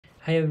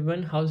Hi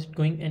everyone, how's it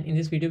going? And in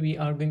this video we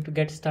are going to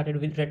get started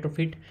with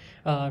Retrofit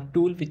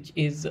tool, which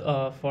is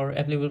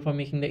available for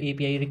making the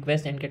API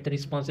request and get the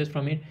responses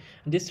from it.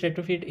 This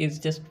Retrofit is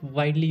just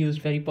widely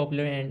used, very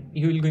popular, and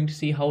you will going to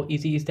see how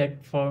easy is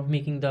that for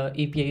making the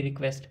API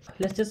request.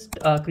 Let's just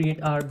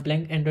create our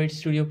blank Android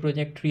Studio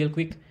project real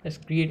quick. Let's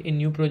create a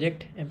new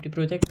project, empty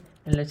project,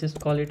 and let's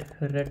just call it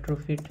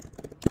Retrofit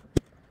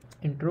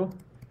intro.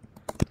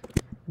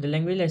 The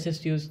language, let's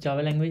just use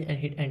Java language and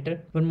hit enter.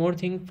 One more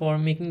thing, for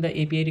making the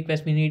API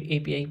request we need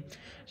API.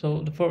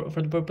 So for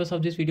the purpose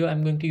of this video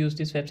I'm going to use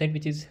this website,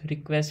 which is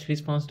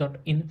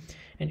requestresponse.in,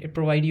 and it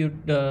provide you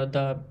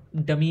the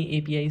dummy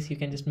APIs. You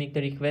can just make the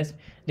request.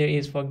 There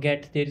is for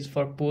get, there is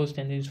for post,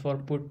 and there is for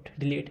put,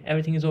 delete.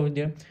 Everything is over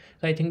there.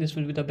 So I think this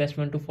will be the best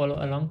one to follow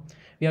along.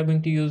 We are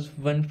going to use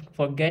one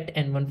for get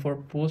and one for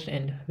post,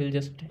 and we'll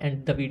just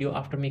end the video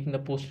after making the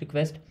post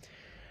request.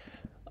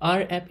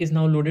 Our app is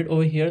now loaded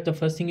over here. The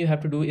first thing you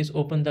have to do is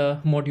open the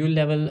module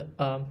level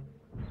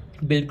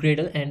build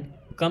Gradle and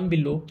come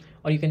below,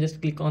 or you can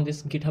just click on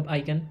this GitHub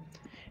icon,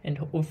 and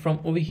from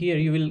over here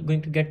you will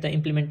going to get the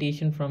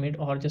implementation from it,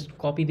 or just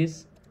copy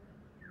this.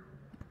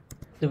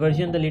 The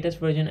latest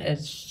version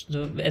as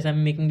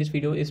I'm making this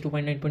video is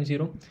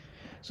 2.9.0.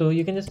 so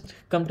you can just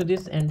come to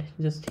this and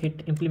just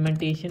hit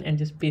implementation and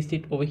just paste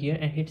it over here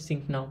and hit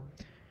sync now.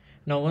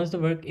 Once the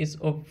work is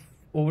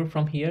over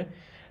from here,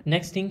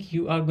 next thing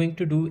you are going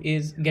to do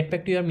is get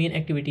back to your main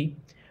activity,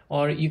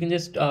 or you can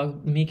just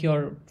make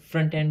your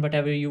front end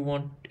whatever you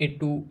want it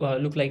to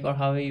look like, or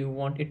however you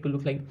want it to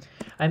look like.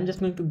 I'm just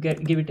going to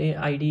give it a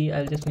ID.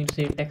 I'll just need to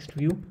say text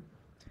view.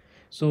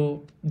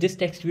 So this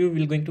text view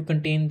will going to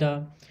contain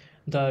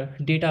the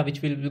data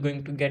which we'll be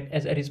going to get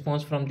as a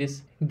response from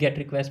this get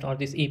request or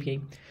this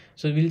API.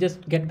 So we'll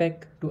just get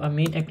back to our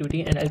main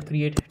activity, and I'll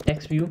create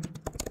text view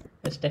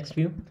as text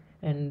view,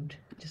 and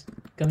just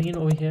coming in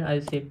over here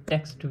I'll say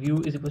text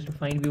view is equals to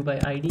find view by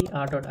id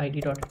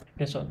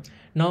r.id.resolve.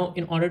 Now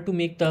in order to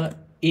make the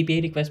API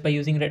request by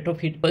using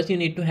Retrofit, first you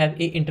need to have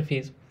a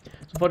interface.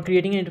 So for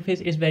creating an interface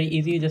is very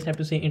easy. You just have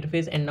to say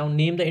interface, and now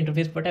name the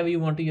interface whatever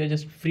you want to. You're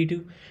just free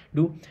to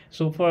do.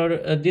 So for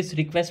this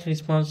request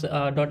response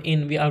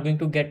 .in, we are going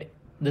to get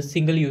the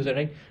single user,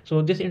 right?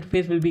 So this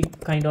interface will be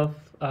kind of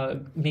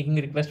making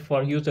a request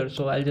for user.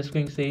 So I'll just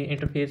going to say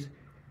interface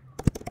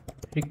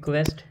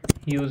request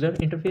user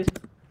interface,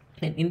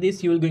 and in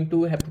this you are going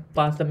to have to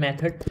pass the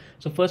method.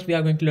 So first we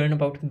are going to learn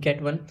about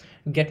get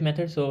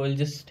method. So we'll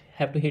just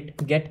have to hit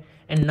get,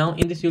 and now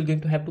in this you're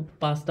going to have to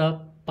pass the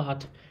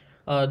path,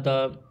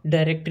 the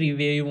directory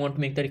where you want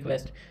to make the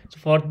request. So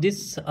for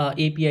this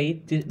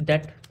API,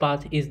 that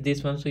path is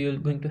this one, so you're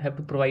going to have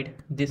to provide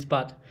this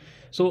path.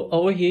 So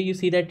over here you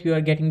see that you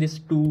are getting this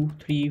 2,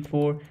 3,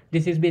 4.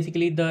 This is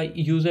basically the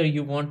user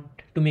you want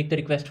to make the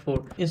request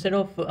for. Instead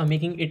of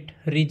making it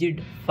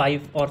rigid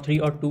 5 or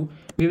 3 or 2,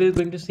 we will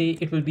going to say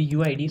it will be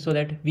UID, so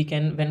that we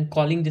can, when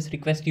calling this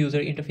request user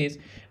interface,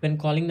 when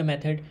calling the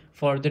method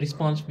for the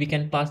response, we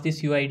can pass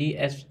this UID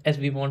as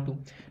we want to.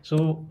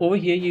 So over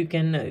here you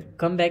can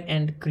come back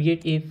and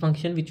create a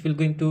function which will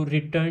going to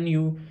return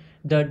you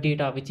the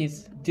data, which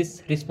is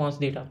this response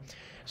data.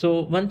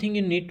 So one thing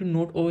you need to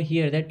note over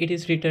here, that it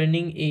is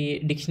returning a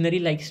dictionary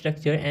like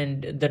structure,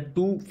 and the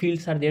two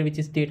fields are there, which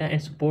is data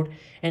and support.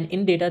 And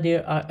in data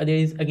there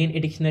is again a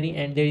dictionary,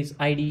 and there is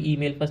ID,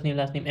 email, first name,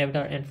 last name,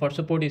 avatar, and for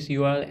support is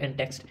URL and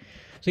text.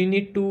 So you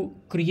need to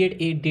create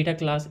a data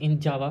class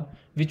in Java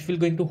which will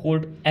going to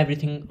hold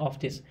everything of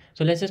this.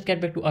 So let's just get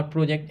back to our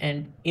project,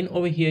 and in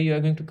over here you are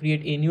going to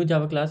create a new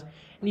Java class,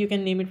 and you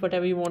can name it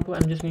whatever you want to.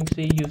 I'm just going to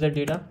say user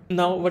data.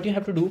 Now what you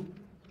have to do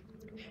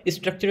is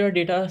structure your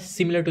data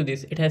similar to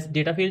this. It has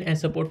data field and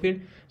support field.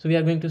 So we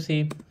are going to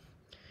say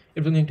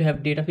it will going to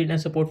have data field and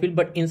support field,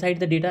 but inside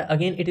the data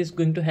again it is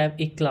going to have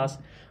a class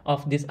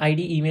of this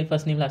ID, email,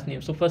 first name, last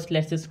name. So first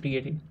let's just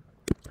create it.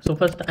 So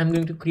first I'm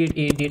going to create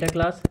a data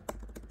class.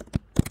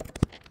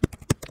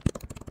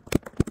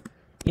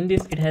 In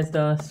this it has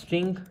the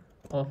string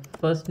of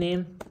first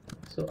name,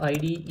 so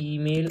ID,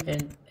 email,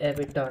 and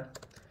avatar.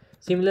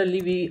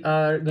 Similarly we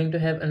are going to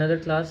have another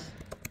class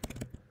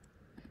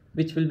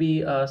which will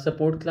be a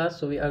support class.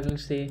 So we are going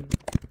to say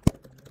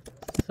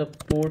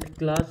support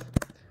class,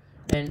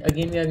 and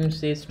again we are going to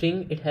say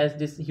string. It has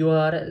this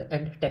URL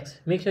and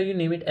text. Make sure you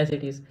name it as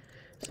it is,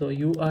 so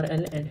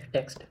URL and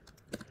text.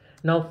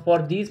 Now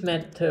for these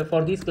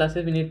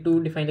classes we need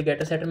to define the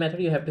getter setter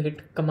method. You have to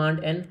hit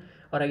command N,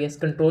 or I guess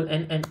control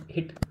N, and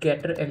hit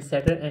getter and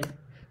setter, and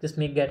just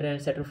make getter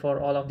and setter for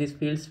all of these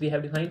fields we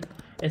have defined.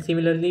 And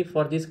similarly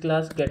for this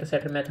class, getter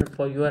setter method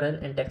for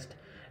URL and text.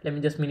 Let me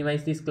just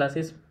minimize these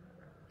classes.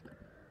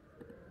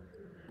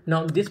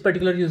 Now this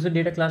particular user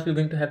data class will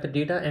going to have the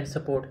data and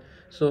support.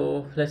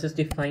 So let's just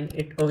define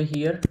it over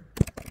here,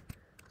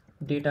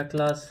 data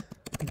class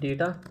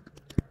data,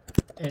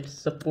 and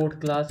support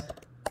class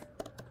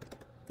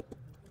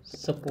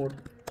support.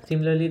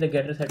 Similarly the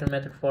getter setter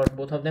method for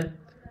both of them.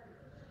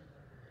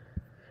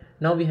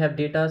 Now we have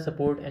data,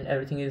 support, and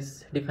everything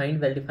is defined,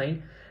 well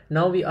defined.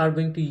 Now we are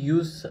going to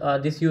use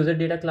this user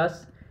data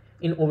class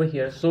in over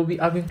here. So we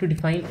are going to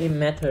define a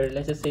method.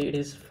 Let's just say it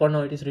is, for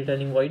now it is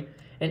returning void,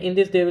 and in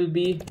this there will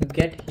be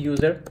get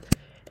user,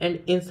 and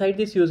inside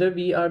this user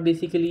we are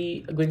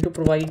basically going to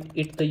provide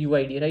it the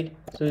UID, right?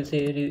 So we'll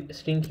say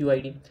string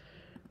UID,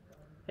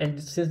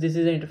 and since this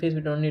is an interface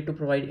we don't need to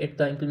provide it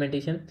the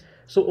implementation.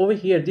 So over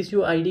here this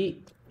UID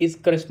is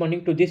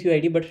corresponding to this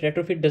UID, but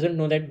Retrofit doesn't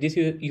know that this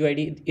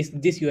UID is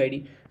this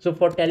UID. So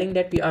for telling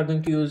that, we are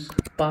going to use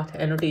path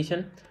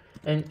annotation,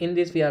 and in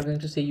this we are going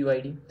to say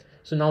UID.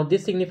 So now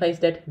this signifies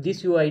that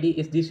this UID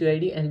is this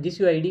UID and this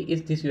UID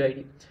is this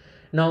UID.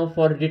 Now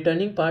for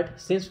returning part,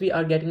 since we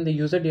are getting the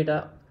user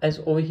data as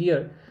over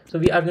here, so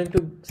we are going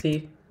to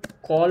say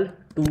call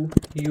to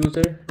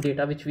user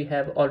data, which we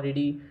have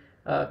already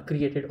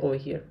created over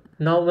here.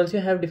 Now once you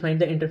have defined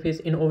the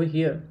interface in over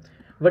here,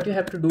 what you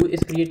have to do is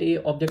create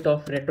a object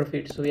of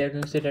Retrofit. So we are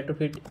going to say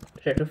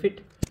retrofit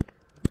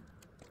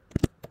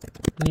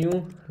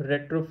new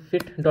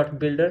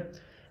retrofit.builder,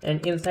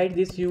 and inside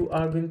this you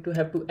are going to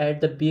have to add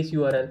the base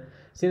URL.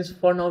 Since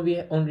for now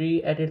we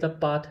only added the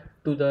path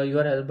to the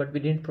URL, but we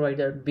didn't provide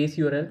the base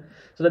URL,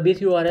 so the base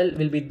URL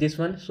will be this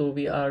one. So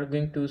we are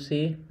going to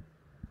say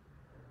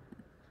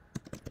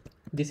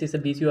this is the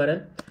base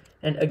URL,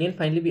 and again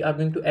finally we are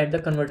going to add the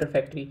converter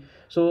factory.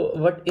 So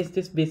what is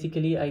this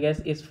basically? I guess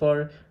is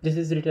for this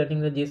is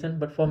returning the JSON,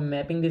 but for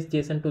mapping this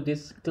JSON to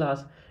this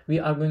class we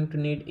are going to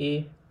need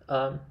a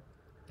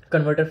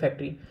converter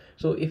factory.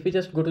 So if we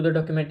just go to the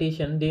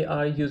documentation, they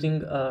are using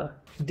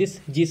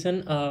this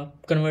JSON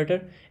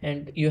converter,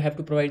 and you have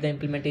to provide the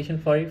implementation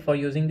for it for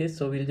using this.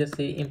 So we'll just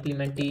say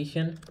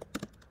implementation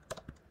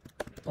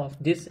of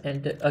this,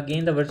 and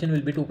again the version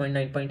will be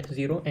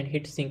 2.9.0, and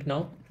hit sync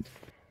now.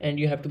 And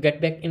you have to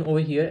get back in over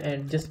here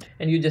and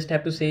you just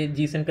have to say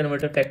JSON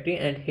converter factory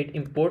and hit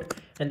import,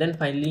 and then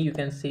finally you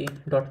can say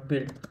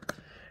 .build.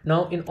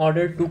 Now in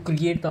order to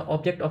create the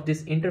object of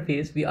this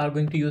interface, we are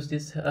going to use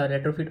this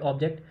Retrofit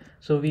object.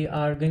 So we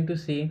are going to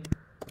say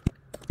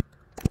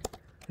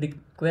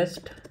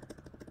request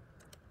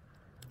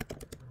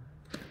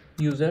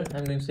user.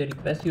 I'm going to say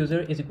request user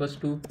is equals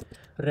to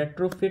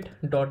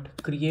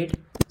retrofit.create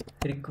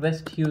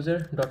request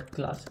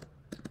user.class.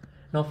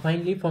 Now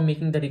finally, for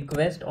making the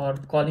request or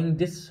calling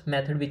this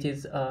method, which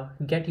is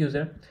get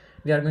user,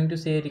 we are going to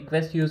say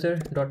request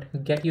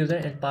user.get user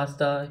and pass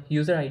the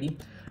user ID.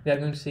 We are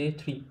going to say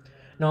 3.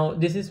 Now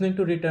this is going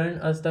to return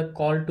us the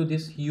call to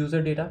this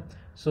user data.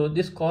 So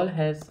this call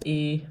has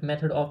a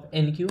method of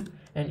enqueue,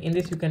 and in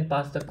this you can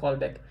pass the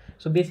callback.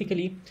 So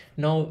basically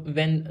now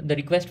when the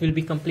request will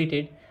be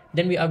completed,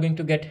 then we are going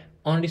to get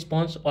on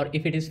response, or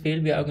if it is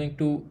failed, we are going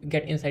to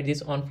get inside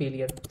this on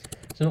failure.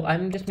 So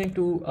I'm just going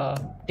to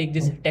take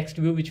this text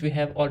view which we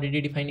have already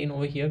defined in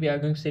over here. We are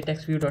going to say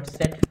text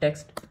view.set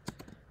text.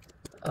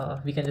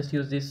 We can just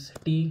use this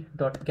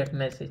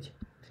t.getMessage,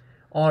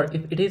 or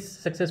if it is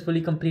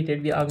successfully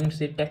completed, we are going to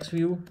say text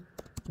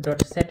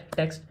view.set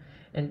text,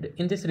 and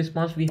in this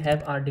response we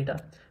have our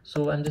data.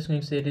 So I'm just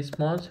going to say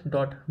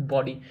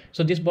response.body.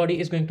 So this body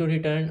is going to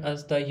return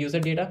us the user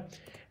data,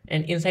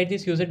 and inside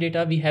this user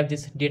data we have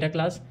this data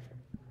class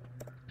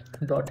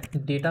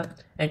 .data,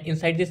 and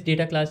inside this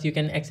data class you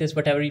can access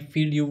whatever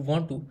field you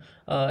want to.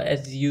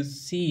 As you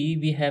see,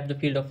 we have the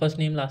field of first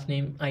name, last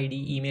name,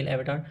 ID, email,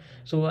 avatar.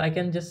 So I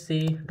can just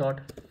say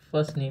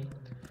 .first name.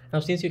 Now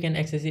since you can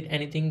access it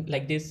anything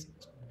like this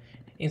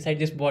inside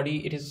this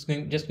body, it is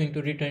just going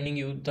to returning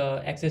you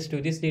the access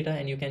to this data,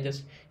 and you can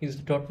just use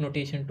the dot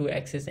notation to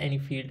access any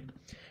field.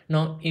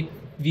 Now if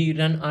we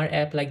run our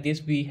app like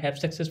this, we have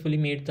successfully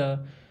made the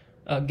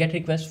get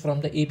request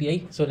from the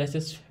API. So let's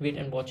just wait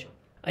and watch.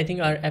 I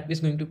think our app is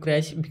going to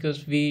crash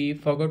because we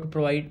forgot to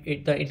provide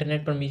it the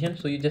internet permission.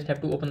 So you just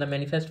have to open the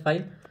manifest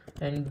file,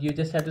 and you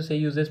just have to say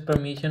users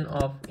permission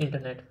of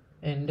internet,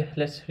 and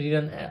let's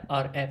rerun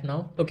our app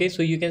now. Okay,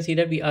 so you can see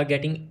that we are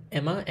getting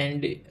Emma,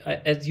 and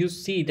as you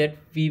see that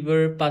we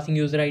were passing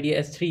user ID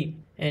as 3,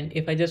 and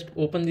if I just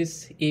open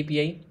this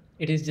API,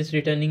 it is just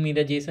returning me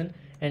the JSON,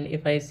 and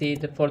if I say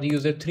that for the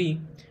user 3,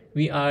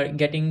 we are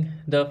getting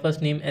the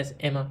first name as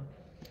Emma.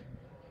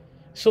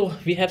 So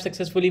we have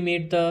successfully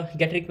made the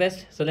get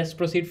request. So let's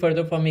proceed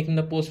further for making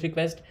the post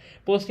request.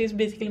 Post is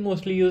basically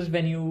mostly used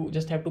when you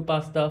just have to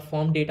pass the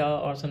form data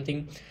or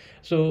something.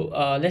 So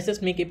let's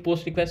just make a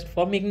post request.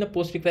 For making the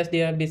post request,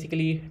 there are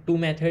basically 2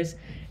 methods,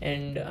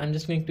 and I'm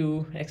just going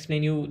to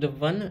explain you the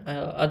one.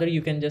 Other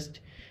you can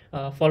just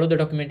follow the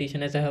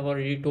documentation as I have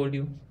already told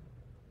you.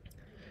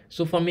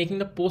 So for making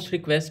the post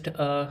request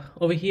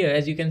over here,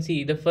 as you can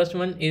see, the first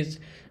one is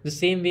the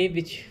same way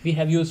which we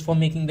have used for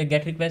making the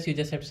get request. You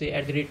just have to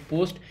say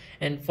 @post,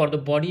 and for the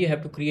body you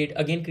have to create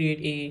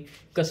a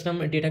custom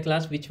data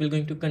class which will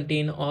going to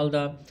contain all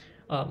the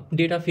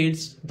data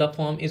fields the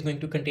form is going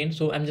to contain.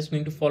 So I'm just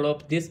going to follow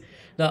up this.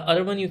 The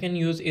other one you can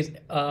use is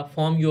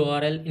form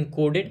URL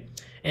encoded,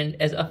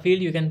 and as a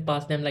field you can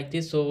pass them like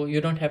this, so you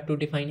don't have to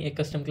define a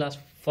custom class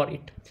for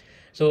it.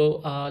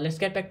 So let's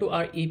get back to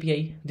our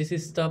API. This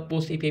is the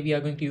post API we are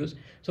going to use.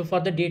 So for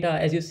the data,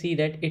 as you see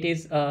that it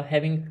is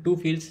having 2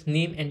 fields,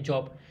 name and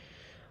job.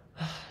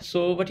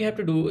 So what you have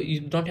to do, you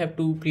don't have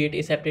to create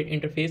a separate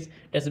interface.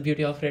 That's the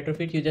beauty of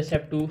Retrofit. You just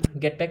have to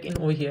get back in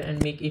over here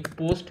and make a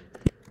post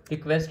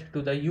request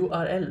to the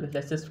URL.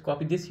 Let's just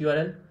copy this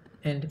URL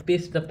and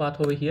paste the path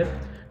over here.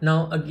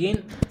 Now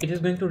again, it is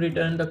going to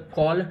return the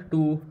call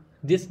to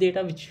this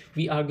data, which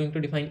we are going to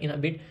define in a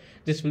bit.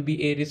 This will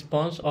be a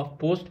response of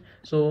post.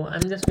 So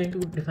I'm just going to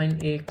define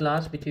a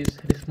class which is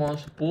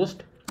response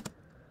post,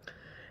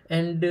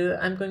 and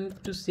I'm going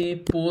to say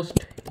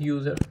post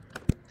user,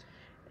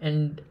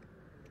 and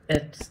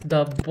at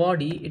the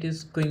body it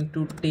is going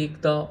to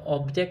take the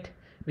object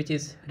which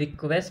is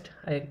request.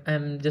 I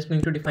am just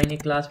going to define a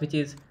class which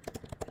is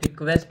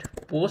request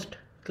post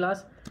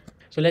class.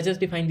 So let's just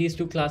define these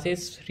two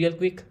classes real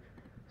quick.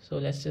 So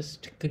let's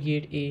just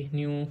create a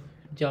new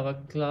Java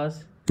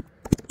class.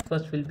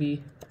 First will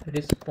be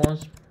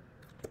response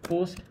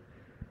post,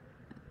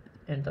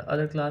 and the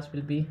other class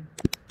will be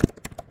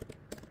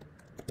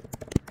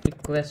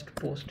request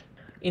post.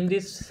 In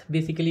this,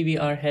 basically we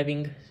are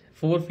having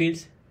 4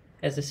 fields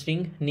as a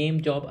string: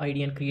 name, job,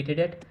 ID, and created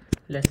at.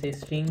 Let's say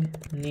string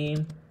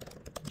name,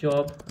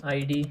 job,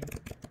 ID,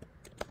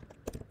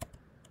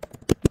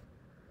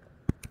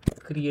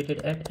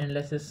 created at, and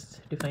let's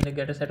just define a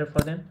getter setter for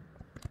them.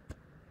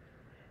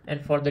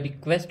 And for the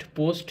request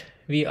post,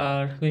 we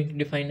are going to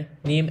define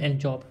name and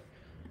job.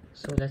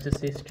 So let's just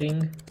say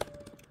string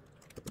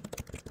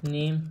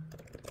name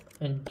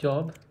and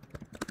job,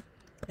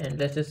 and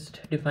let's just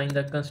define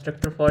the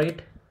constructor for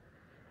it,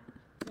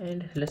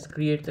 and let's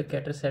create the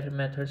getter setter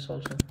methods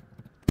also.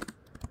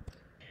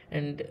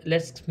 And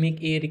let's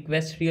make a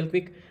request real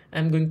quick.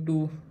 I'm going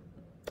to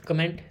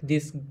comment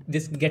this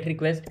get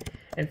request,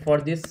 and for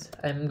this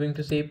I'm going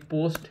to say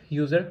post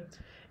user,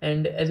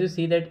 and as you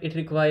see that it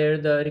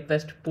requires the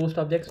request post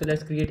object. So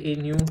let's create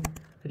a new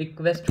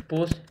request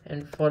post,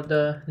 and for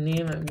the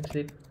name I'm going to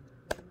say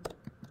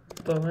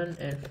Pawan,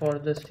 and for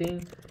the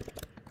string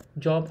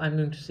job I'm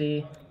going to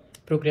say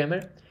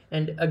programmer.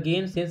 And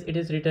again, since it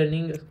is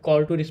returning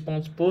call to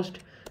response post,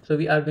 so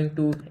we are going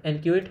to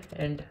enqueue it,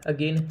 and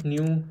again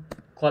new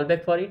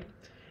callback for it.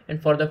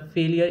 And for the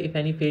failure, if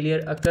any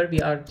failure occur, we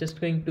are just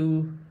going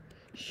to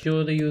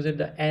show the user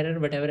the error,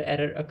 whatever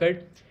error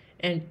occurred.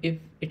 And if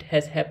it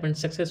has happened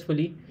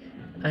successfully,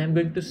 I am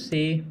going to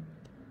say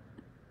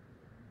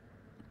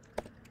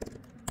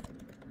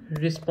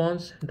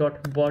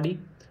response.body,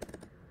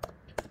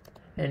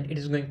 and it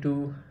is going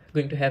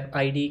to have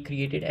ID,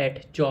 created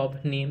at, job,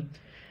 name.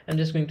 I'm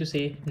just going to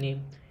say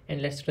name,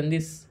 and let's run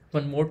this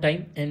one more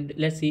time, and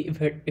let's see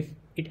if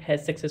it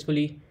has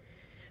successfully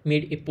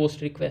made a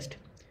post request.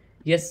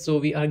 Yes, so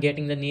we are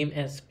getting the name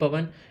as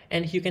Pawan,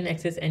 and you can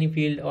access any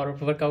field or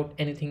work out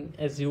anything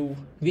as you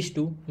wish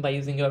to by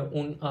using your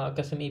own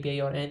custom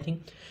API or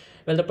anything.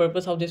 Well, the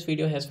purpose of this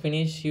video has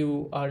finished.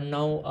 You are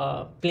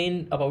now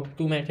plain about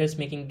 2 methods,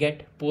 making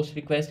get, post,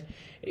 request.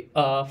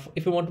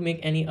 If you want to make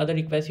any other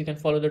request, you can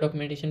follow the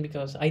documentation,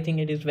 because I think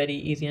it is very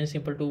easy and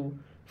simple to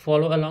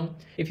follow along.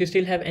 If you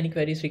still have any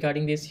queries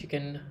regarding this, you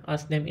can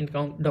ask them in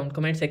down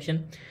comment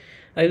section.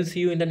 I will see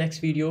you in the next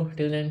video.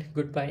 Till then,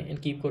 goodbye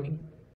and keep coding.